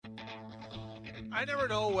I never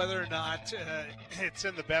know whether or not it's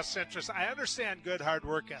in the best interest. I understand good hard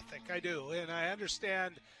work ethic. I do. And I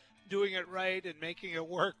understand doing it right and making it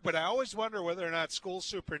work. But I always wonder whether or not school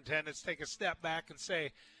superintendents take a step back and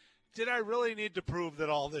say, did I really need to prove that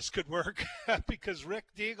all this could work? Because Rick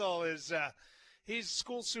Deagle is he's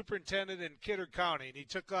school superintendent in Kidder County, and he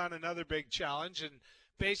took on another big challenge. And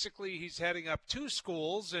basically he's heading up two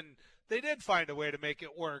schools, and they did find a way to make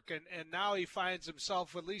it work. And now he finds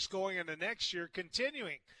himself at least going into next year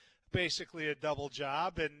continuing basically a double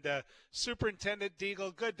job. And Superintendent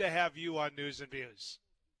Deagle, good to have you on News and Views.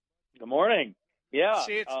 Good morning. Yeah.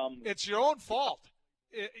 See, it's your own fault.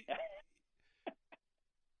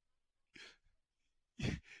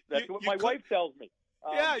 That's what my wife tells me.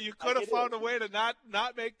 Yeah, you could have found a way to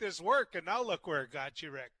not make this work, and now look where it got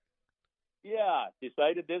you, Rick. Yeah,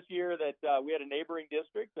 decided this year that we had a neighboring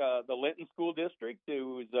district, the Linton School District,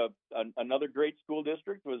 who's another great school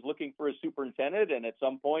district, was looking for a superintendent, and at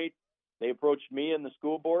some point they approached me and the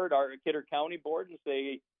school board, our Kidder County board, and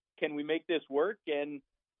say, "Can we make this work?" And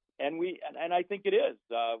I think it is.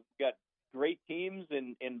 We've got great teams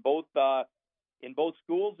in both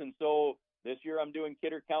schools, and so this year I'm doing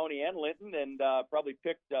Kidder County and Linton, and probably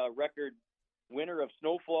picked a record winner of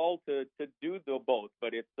snowfall to do both.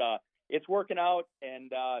 But it's working out,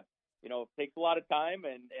 and it takes a lot of time,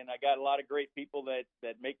 and I got a lot of great people that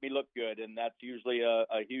make me look good, and that's usually a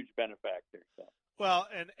huge benefactor. So. Well,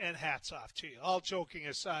 and hats off to you. All joking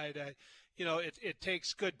aside, it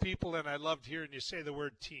takes good people, and I loved hearing you say the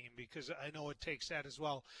word team, because I know it takes that as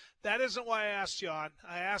well. That isn't why I asked you on.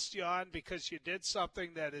 I asked you on because you did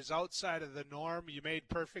something that is outside of the norm. You made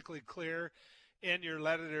perfectly clear in your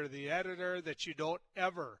letter to the editor that you don't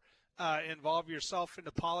ever involve yourself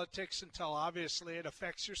into politics until obviously it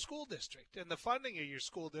affects your school district and the funding of your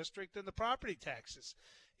school district and the property taxes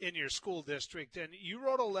in your school district. And you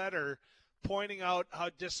wrote a letter pointing out how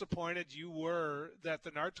disappointed you were that the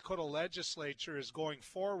North Dakota legislature is going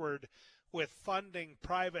forward with funding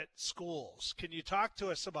private schools. Can you talk to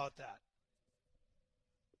us about that?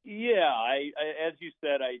 Yeah, I as you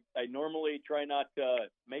said, I normally try not to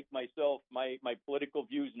make myself, my political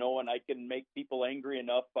views known. I can make people angry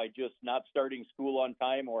enough by just not starting school on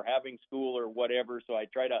time or having school or whatever, so I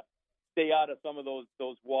try to stay out of some of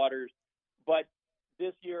those waters. But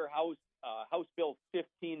this year, House Bill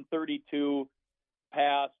 1532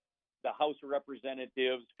 passed the House of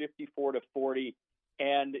Representatives 54-40,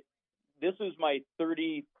 and this is my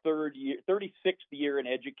 36th year in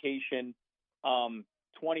education,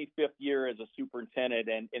 25th year as a superintendent,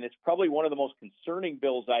 and it's probably one of the most concerning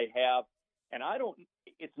bills I have. And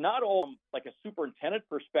it's not all like a superintendent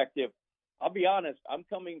perspective. I'll be honest, I'm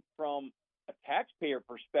coming from a taxpayer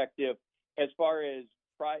perspective as far as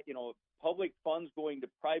public funds going to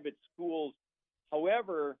private schools.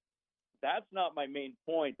 However, that's not my main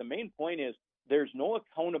point. The main point is there's no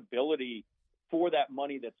accountability for that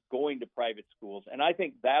money that's going to private schools. And I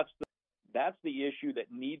think that's the issue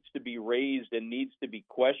that needs to be raised and needs to be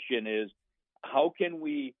questioned is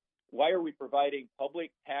why are we providing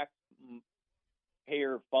public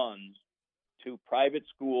taxpayer funds to private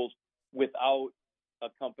schools without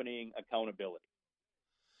accompanying accountability?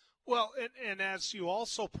 Well, and as you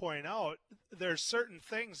also point out, there's certain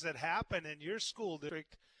things that happen in your school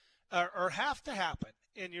district or have to happen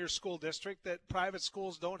in your school district that private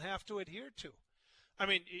schools don't have to adhere to. I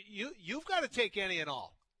mean, you've got to take any and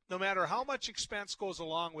all. No matter how much expense goes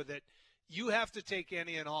along with it, you have to take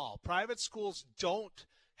any and all. Private schools don't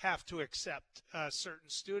have to accept certain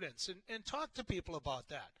students. And talk to people about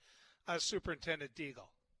that, Superintendent Deagle.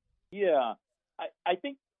 Yeah, I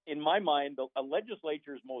think in my mind, a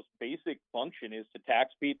legislature's most basic function is to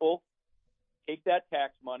tax people, take that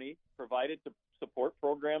tax money, provide it to support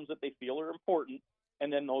programs that they feel are important,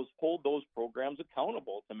 and then hold those programs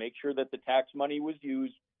accountable to make sure that the tax money was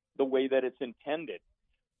used the way that it's intended.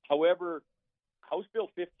 However, House Bill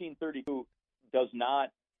 1532 does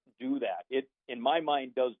not do that. It, in my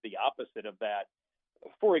mind, does the opposite of that.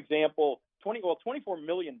 For example, $24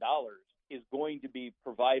 million is going to be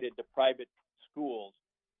provided to private schools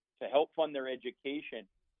to help fund their education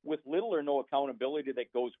with little or no accountability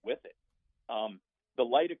that goes with it. The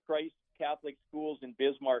Light of Christ Catholic schools in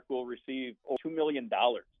Bismarck will receive $2 million.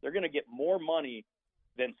 They're going to get more money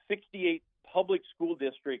than 68 public school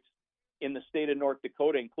districts in the state of North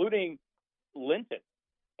Dakota, including Linton.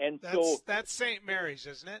 And that's St. Mary's,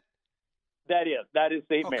 isn't it? That is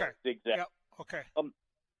St. Mary's, exactly. Yep. Okay.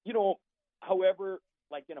 However,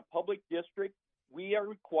 like in a public district, we are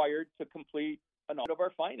required to complete an audit of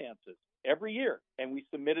our finances every year, and we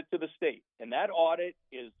submit it to the state. And that audit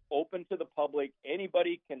is open to the public.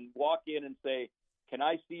 Anybody can walk in and say, Can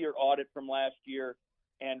I see your audit from last year?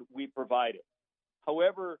 And we provide it.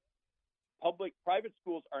 However, private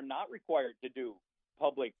schools are not required to do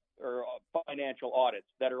public or financial audits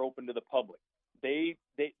that are open to the public.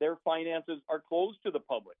 Their finances are closed to the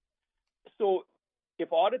public. So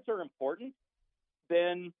if audits are important,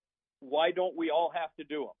 then why don't we all have to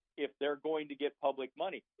do them if they're going to get public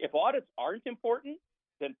money? If audits aren't important,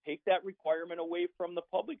 then take that requirement away from the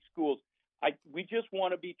public schools. We just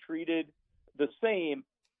want to be treated the same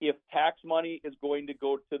if tax money is going to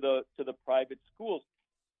go to the private schools.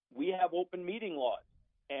 We have open meeting laws,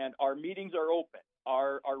 and our meetings are open.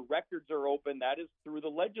 Our records are open. That is through the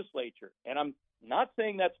legislature. And I'm not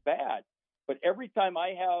saying that's bad, but every time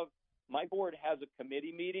my board has a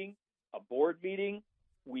committee meeting, a board meeting,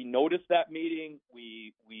 we notice that meeting.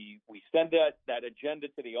 We send that agenda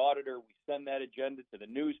to the auditor. We send that agenda to the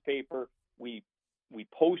newspaper. We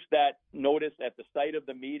post that notice at the site of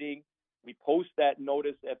the meeting. We post that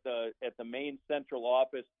notice at the main central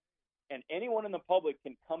office, and anyone in the public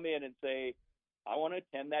can come in and say, I want to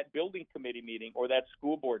attend that building committee meeting or that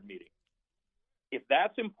school board meeting. If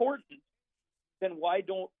that's important, then why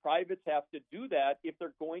don't privates have to do that if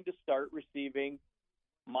they're going to start receiving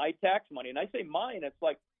my tax money? And I say mine, it's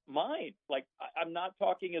like mine. Like, I'm not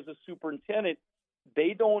talking as a superintendent.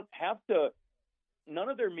 They don't have to, none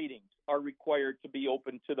of their meetings are required to be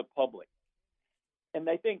open to the public. And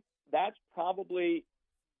I think that's probably,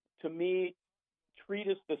 to me, treat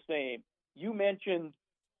us the same. You mentioned,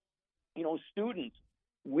 students.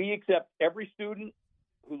 We accept every student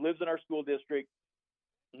who lives in our school district,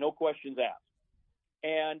 no questions asked.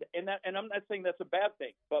 And I'm not saying that's a bad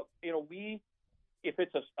thing, but if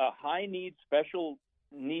it's a high needs, special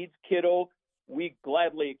needs kiddo, we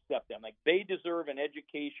gladly accept them. Like, they deserve an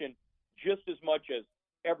education just as much as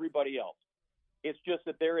everybody else. It's just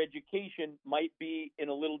that their education might be in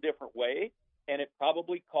a little different way, and it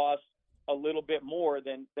probably costs a little bit more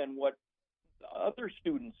than what other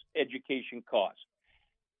students' education costs.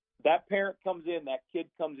 That parent comes in, that kid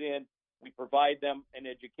comes in, we provide them an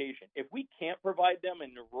education. If we can't provide them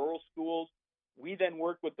in the rural schools, we then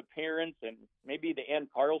work with the parents and maybe the Ann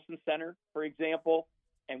Carlson Center, for example,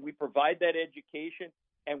 and we provide that education,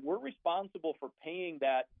 and we're responsible for paying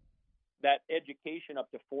that education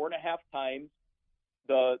up to 4.5 times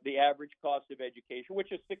the average cost of education,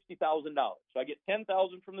 which is $60,000. So I get $10,000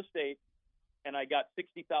 from the state, and I got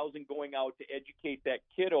 $60,000 going out to educate that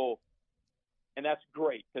kiddo, and that's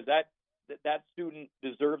great because that student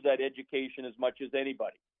deserves that education as much as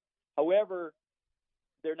anybody. However,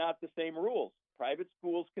 they're not the same rules. Private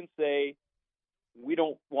schools can say, we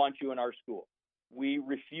don't want you in our school. We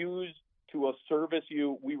refuse to service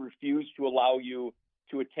you. We refuse to allow you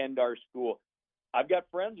to attend our school. I've got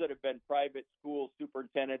friends that have been private school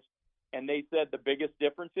superintendents, and they said the biggest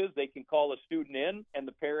difference is they can call a student in and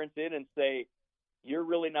the parents in and say, you're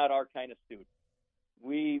really not our kind of student.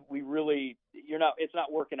 We really, it's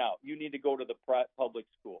not working out. You need to go to the public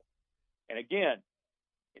school. And again,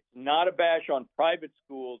 it's not a bash on private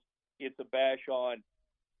schools. It's a bash on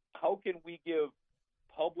how can we give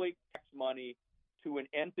public tax money to an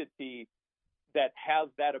entity that has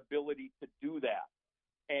that ability to do that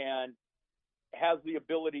and has the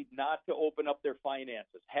ability not to open up their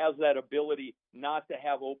finances, has that ability not to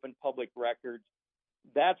have open public records.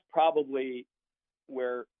 That's probably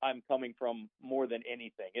where I'm coming from more than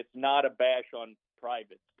anything. It's not a bash on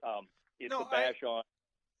privates. It's a bash on,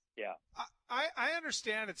 yeah. I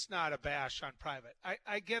understand it's not a bash on private.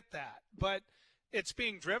 I get that, but it's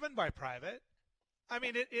being driven by private. I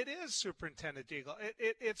mean, it is, Superintendent Deagle.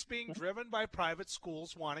 It's being driven by private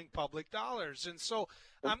schools wanting public dollars. And so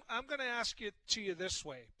I'm going to ask you this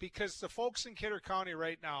way, because the folks in Kidder County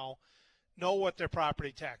right now know what their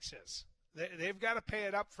property tax is. They've got to pay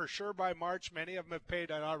it up for sure by March. Many of them have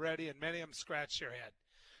paid it already, and many of them scratch their head.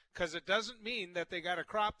 Because it doesn't mean that they got a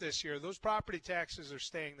crop this year. Those property taxes are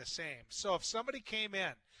staying the same. So if somebody came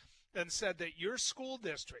in and said that your school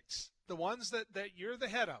districts, the ones that you're the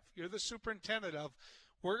head of, you're the superintendent of,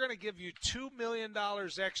 we're going to give you $2 million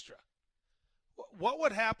extra, what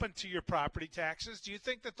would happen to your property taxes? Do you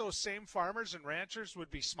think that those same farmers and ranchers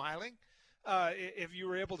would be smiling if you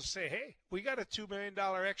were able to say, hey, we got a $2 million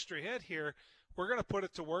extra hit here, we're going to put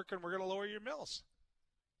it to work and we're going to lower your mills?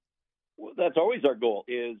 Well, that's always our goal,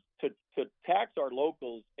 is to tax our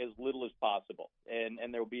locals as little as possible.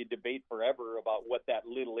 And there will be a debate forever about what that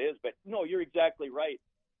little is. But no, you're exactly right.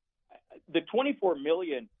 The $24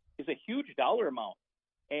 million is a huge dollar amount.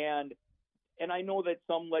 And I know that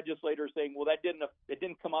some legislators are saying, well, it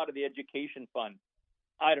didn't come out of the education fund.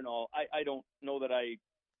 I don't know. I don't know that I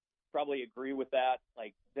probably agree with that.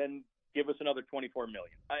 Like, then give us another $24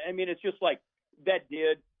 million. I mean, it's just like, that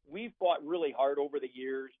did. We fought really hard over the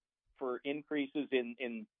years for increases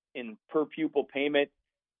in per pupil payment.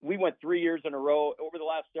 We went 3 years in a row. Over the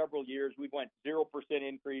last several years, we went 0%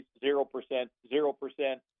 increase, 0%,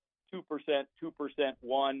 0%, 2%,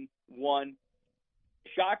 2%, 1.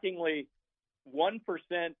 Shockingly,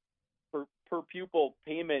 1% per pupil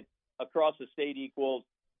payment across the state equals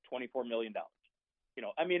 $24 million.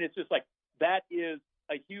 I mean, it's just like, that is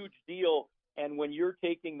a huge deal. And when you're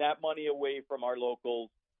taking that money away from our locals,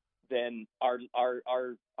 then our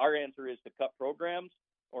answer is to cut programs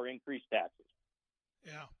or increase taxes.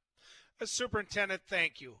 Yeah. Superintendent,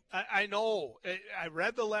 thank you. I know, I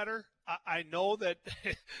read the letter. I know that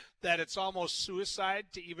that it's almost suicide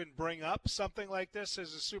to even bring up something like this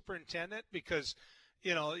as a superintendent, because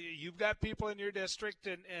you've got people in your district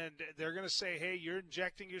and they're going to say, hey, you're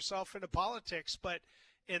injecting yourself into politics. But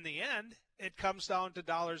in the end, it comes down to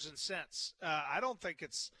dollars and cents. I don't think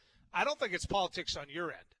it's politics on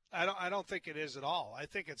your end. I don't think it is at all. I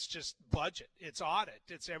think it's just budget. It's audit.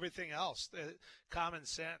 It's everything else. Common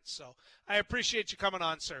sense. So I appreciate you coming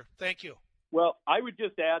on, sir. Thank you. Well, I would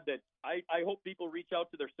just add that I hope people reach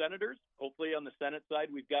out to their senators. Hopefully on the Senate side,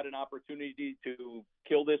 we've got an opportunity to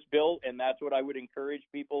kill this bill, and that's what I would encourage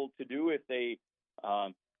people to do. If they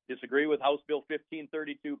disagree with House Bill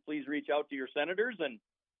 1532, please reach out to your senators, and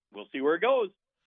we'll see where it goes.